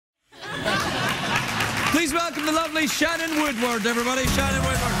Please welcome the lovely Shannon Woodward, everybody. Shannon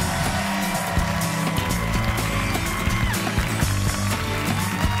Woodward.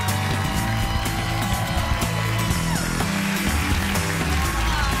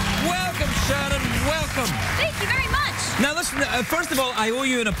 Welcome, Shannon. Welcome. Thank you very much. Now, listen, first of all, I owe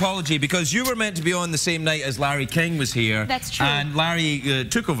you an apology because you were meant to be on the same night as Larry King was here. That's true. And Larry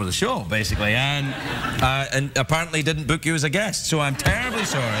took over the show, basically, and apparently didn't book you as a guest, so I'm terribly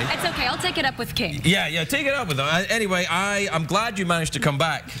sorry. It's okay. I'll take it up with King. Yeah, take it up with him. Anyway, I'm glad you managed to come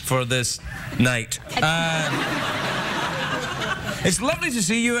back for this night. It's lovely to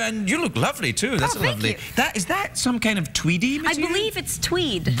see you, and you look lovely too. That's lovely. Is that some kind of tweedy material? I believe it's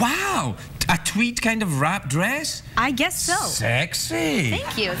tweed. Wow, a tweed kind of wrap dress? I guess so. Sexy.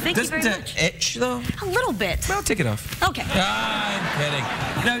 Thank you. Thank you very much. Doesn't it itch though? A little bit. Well, take it off. Okay. I'm kidding.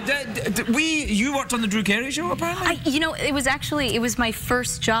 Now, you worked on the Drew Carey show, apparently? You know, it was my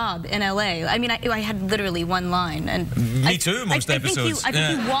first job in LA. I mean, I had literally one line, and me too. Most episodes. I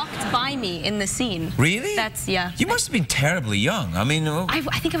think you walked by me in the scene. Really? Yeah. You must have been terribly young. I mean, I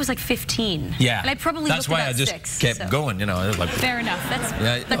think I was like 15. Yeah. And I probably that's why I just 6, kept going. You know, like. Fair enough.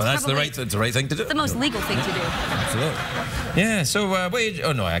 That's the right thing to do. The most legal thing to do. Absolutely. Yeah. So, what age?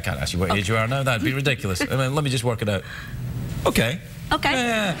 Oh no, I can't ask you what age you are now. That'd be ridiculous. I mean, let me just work it out. Okay.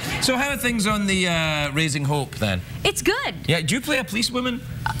 Okay. So how are things on the Raising Hope then? It's good. Yeah. Do you play a policewoman?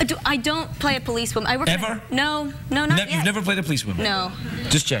 I don't play a policewoman. I work Ever? No, not yet. You've never played a policewoman? No.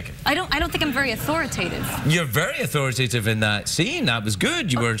 Just checking. I don't think I'm very authoritative. You're very authoritative in that scene. That was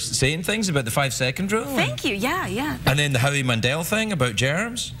good. You were saying things about the 5-second rule. Thank you. Yeah. And then the Howie Mandel thing about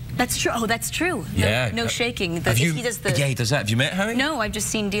germs. That's true. Oh, that's true. Yeah. No shaking. Yeah, he does that. Have you met Howie? No, I've just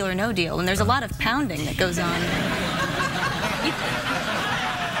seen Deal or No Deal, and there's a lot of pounding that goes on.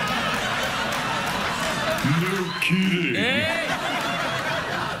 No kidding. Hey.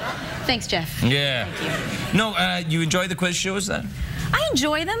 Thanks, Jeff. Yeah. Thank you. No, you enjoy the quiz shows then? I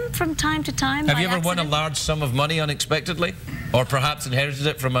enjoy them from time to time. Have you ever won a large sum of money unexpectedly? Or perhaps inherited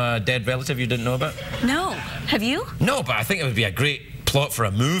it from a dead relative you didn't know about? No. Have you? No, but I think it would be a great plot for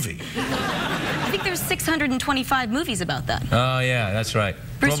a movie. I think there's 625 movies about that. Oh, yeah, that's right.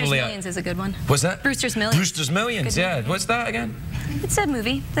 Brewster's Millions is a good one. What's that? Brewster's Millions. Brewster's Millions, yeah. What's that again? It's a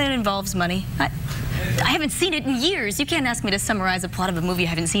movie that involves money. I haven't seen it in years. You can't ask me to summarize a plot of a movie I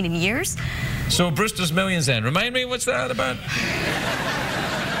haven't seen in years. So Brewster's Millions then. Remind me, what's that about?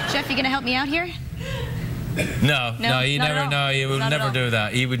 Jeff, you gonna help me out here? No, he would never do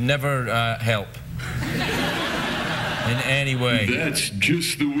that. He would never help. In any way. That's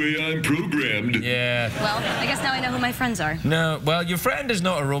just the way I'm programmed. Yeah. Well, I guess now I know who my friends are. No, well, your friend is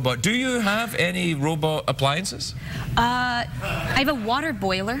not a robot. Do you have any robot appliances? I have a water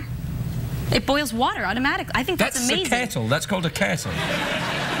boiler. It boils water automatically. I think that's amazing. That's a kettle. That's called a kettle.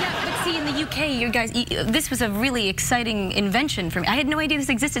 Yeah, but see, in the UK, you guys, this was a really exciting invention for me. I had no idea this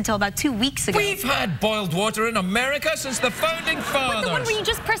existed until about 2 weeks ago. We've had boiled water in America since the founding fathers. What, the one where you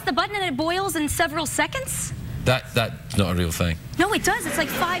just press the button and it boils in several seconds? That's not a real thing. No, it does. It's like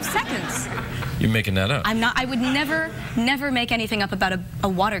 5 seconds. You're making that up. I'm not. I would never make anything up about a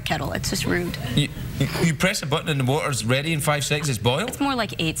water kettle. It's just rude. You press a button and the water's ready in 5 seconds, it's boiled? It's more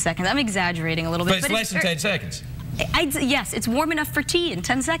like 8 seconds. I'm exaggerating a little bit. But it's less than 10 seconds? Yes, it's warm enough for tea in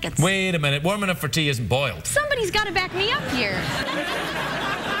 10 seconds. Wait a minute. Warm enough for tea isn't boiled. Somebody's got to back me up here.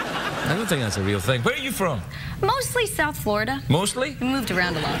 I don't think that's a real thing. Where are you from? Mostly South Florida. Mostly? We moved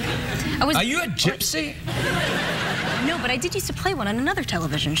around a lot. Are you a gypsy? No, but I did used to play one on another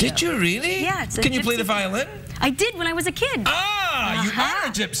television show. Did you really? Yeah. Can you play the violin? I did when I was a kid. Ah, you are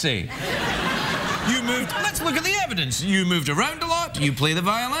a gypsy. You moved, let's look at the evidence. You moved around a lot, you play the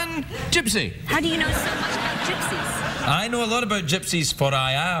violin, gypsy. How do you know so much about gypsies? I know a lot about gypsies, for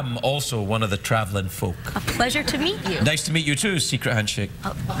I am also one of the travelling folk. A pleasure to meet you. Nice to meet you too, secret handshake.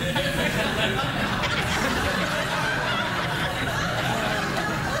 Oh.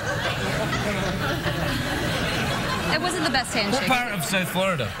 It wasn't the best handshake. What part of South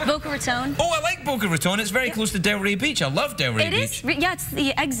Florida? Boca Raton. Oh, I like Boca Raton. It's very close to Delray Beach. I love Delray Beach. It is? Yeah, it's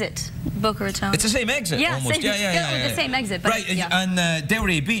the exit, Boca Raton. It's the same exit, almost. Same, yeah. The same exit, but right, yeah. And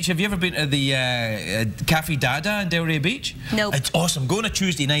Delray Beach, have you ever been to the Cafe Dada in Delray Beach? Nope. It's awesome. Go on a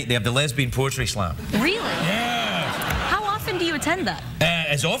Tuesday night, they have the lesbian poetry slam. Really? Yeah. How often do you attend that?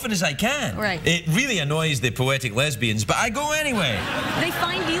 As often as I can. Right. It really annoys the poetic lesbians, but I go anyway. They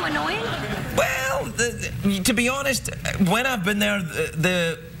find you annoying? Well, to be honest, when I've been there,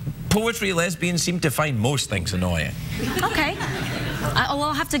 the poetry lesbians seem to find most things annoying. Okay.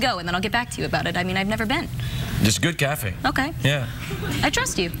 I'll have to go, and then I'll get back to you about it. I mean, I've never been. It's a good cafe. Okay. Yeah. I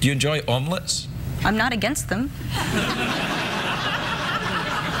trust you. Do you enjoy omelettes? I'm not against them.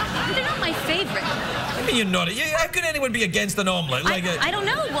 They're not my favorite. I mean, you're not. How can anyone be against an omelette? Like I don't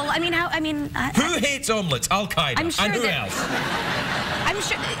know. Well, I mean, who hates omelets? Al-Qaeda. I'm sure and who that- else? I'm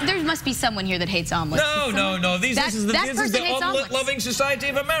sure there must be someone here that hates omelets. No. This is the hates omelette-loving society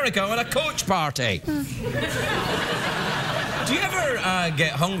of America on a coach party. Do you ever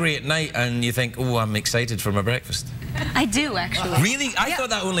get hungry at night and you think, oh, I'm excited for my breakfast? I do, actually. Really? I thought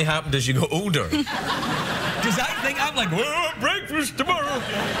that only happened as you got older. Because I'm like, well, breakfast tomorrow.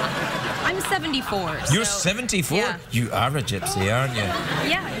 I'm 74. You're so, 74? Yeah. You are a gypsy, aren't you?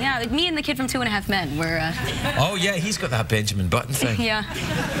 Yeah. Like me and the kid from 2.5 Men were... Oh, yeah, he's got that Benjamin Button thing. Yeah.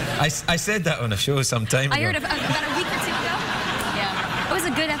 I said that on a show some time ago. I heard about a week or two ago. Yeah. It was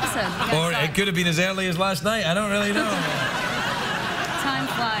a good episode. Or it could have been as early as last night. I don't really know. Time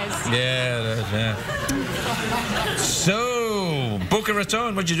flies. Yeah. So, Boca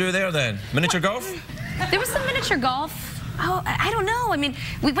Raton, what'd you do there then? Miniature golf? There was some miniature golf. Oh, I don't know. I mean,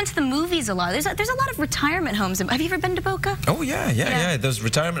 we went to the movies a lot. There's a lot of retirement homes. Have you ever been to Boca? Oh, yeah. There's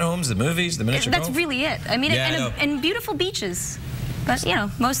retirement homes, the movies, the miniature golf. That's really it. I mean, and beautiful beaches. But, you know,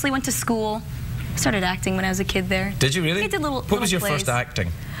 mostly went to school. Started acting when I was a kid there. Did you really? I did What was your first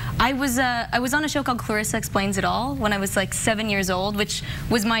acting? I was on a show called Clarissa Explains It All when I was like 7 years old, which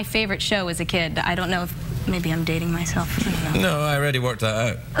was my favorite show as a kid. I don't know if maybe I'm dating myself. I don't know. No, I already worked that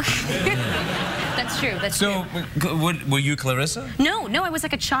out. That's true. That's true. So, were you Clarissa? No, I was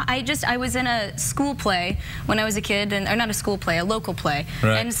like a child. I was in a school play when I was a kid, or not a school play, a local play.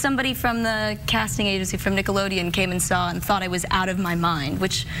 Right. And somebody from the casting agency from Nickelodeon came and saw and thought I was out of my mind,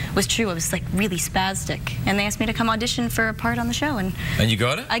 which was true. I was like really spastic. And they asked me to come audition for a part on the show. And you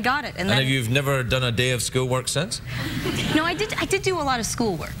got it? I got it. And then, you've never done a day of schoolwork since? No, I did do a lot of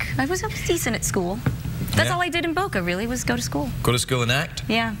schoolwork. I was decent at school. That's all I did in Boca, really, was go to school. Go to school and act?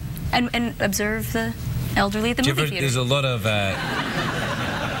 Yeah. And observe the elderly at the movie theater. There's a lot of...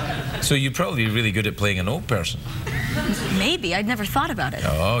 So you'd probably be really good at playing an old person. Maybe. I'd never thought about it.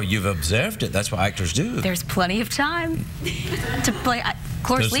 Oh, you've observed it. That's what actors do. There's plenty of time to play.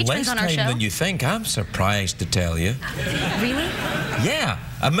 Cloris Leachman's on our show. There's less time than you think. I'm surprised to tell you. Really? Yeah.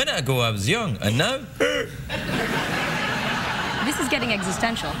 A minute ago I was young, and now... This is getting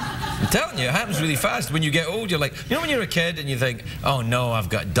existential. I'm telling you, it happens really fast. When you get old, you're like... You know when you're a kid and you think, oh no, I've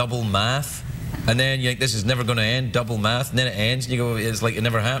got double math? And then you think, this is never going to end, double math, and then it ends, and you go, it's like it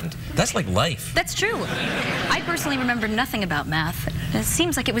never happened. That's like life. That's true. I personally remember nothing about math. It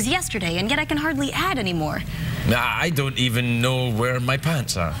seems like it was yesterday, and yet I can hardly add anymore. I don't even know where my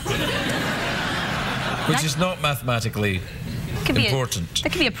pants are. Which is not mathematically important.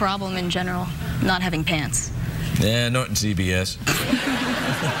 That could be a problem in general, not having pants. Yeah, not in CBS.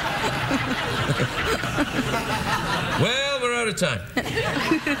 Well, we're out of time.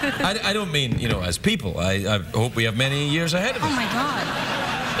 I don't mean, you know, as people. I hope we have many years ahead of us. Oh, my God.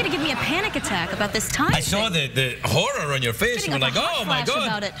 You're going to give me a panic attack about this time. I saw the horror on your face. You were like, oh, my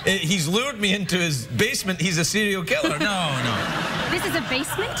God. He's lured me into his basement. He's a serial killer. No. This is a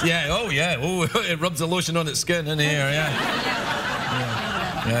basement? Yeah, oh, yeah. Oh, it rubs the lotion on its skin in here, yeah.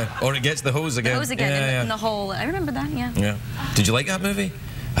 Or it gets the hose again. The hose again in the hole. I remember that, yeah. Did you like that movie?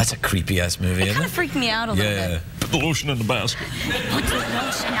 That's a creepy-ass movie, isn't it? It kind of freaked me out a little bit. Put the lotion in the basket. Put the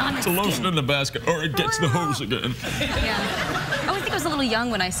lotion on the skin. The lotion in the basket, or it gets the hose again. Yeah. I think I was a little young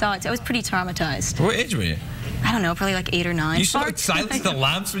when I saw it. I was pretty traumatized. What age were you? I don't know, probably like 8 or 9. You saw Silence of the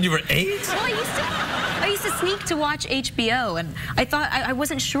Lambs when you were 8? Well, I used to sneak to watch HBO, and I thought I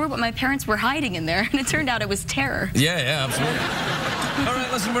wasn't sure what my parents were hiding in there, and it turned out it was terror. Yeah, absolutely. All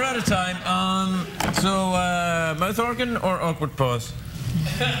right, listen, we're out of time. So, mouth organ or awkward pause?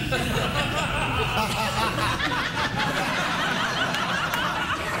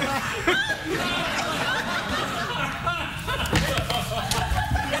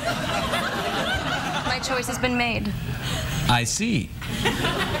 My choice has been made. I see.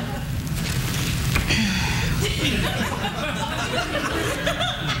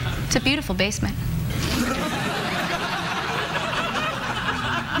 It's a beautiful basement.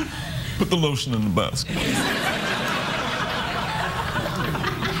 Put the lotion in the basket.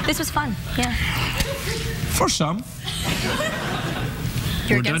 This was fun, yeah. For some.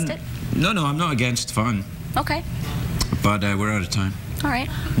 You're against it? No, I'm not against fun. Okay. But we're out of time. All right.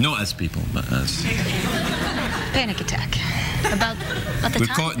 Not as people, but as... Panic attack. About the We're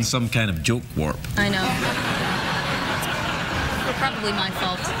time. caught in some kind of joke warp. I know. Probably my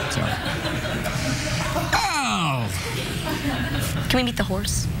fault. Sorry. Oh! Can we meet the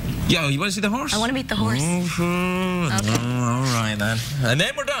horse? Yeah, you want to see the horse? I want to meet the horse. Okay. All right, then. And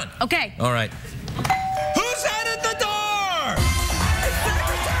then we're done. Okay. All right. Who's out at the door? It's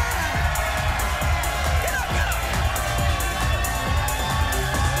secretary! Get up!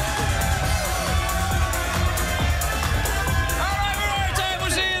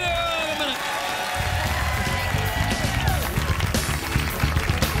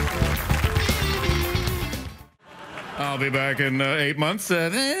 I'll be back in 8 months.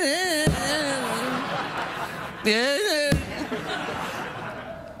 Can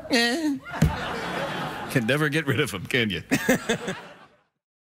never get rid of him, can you?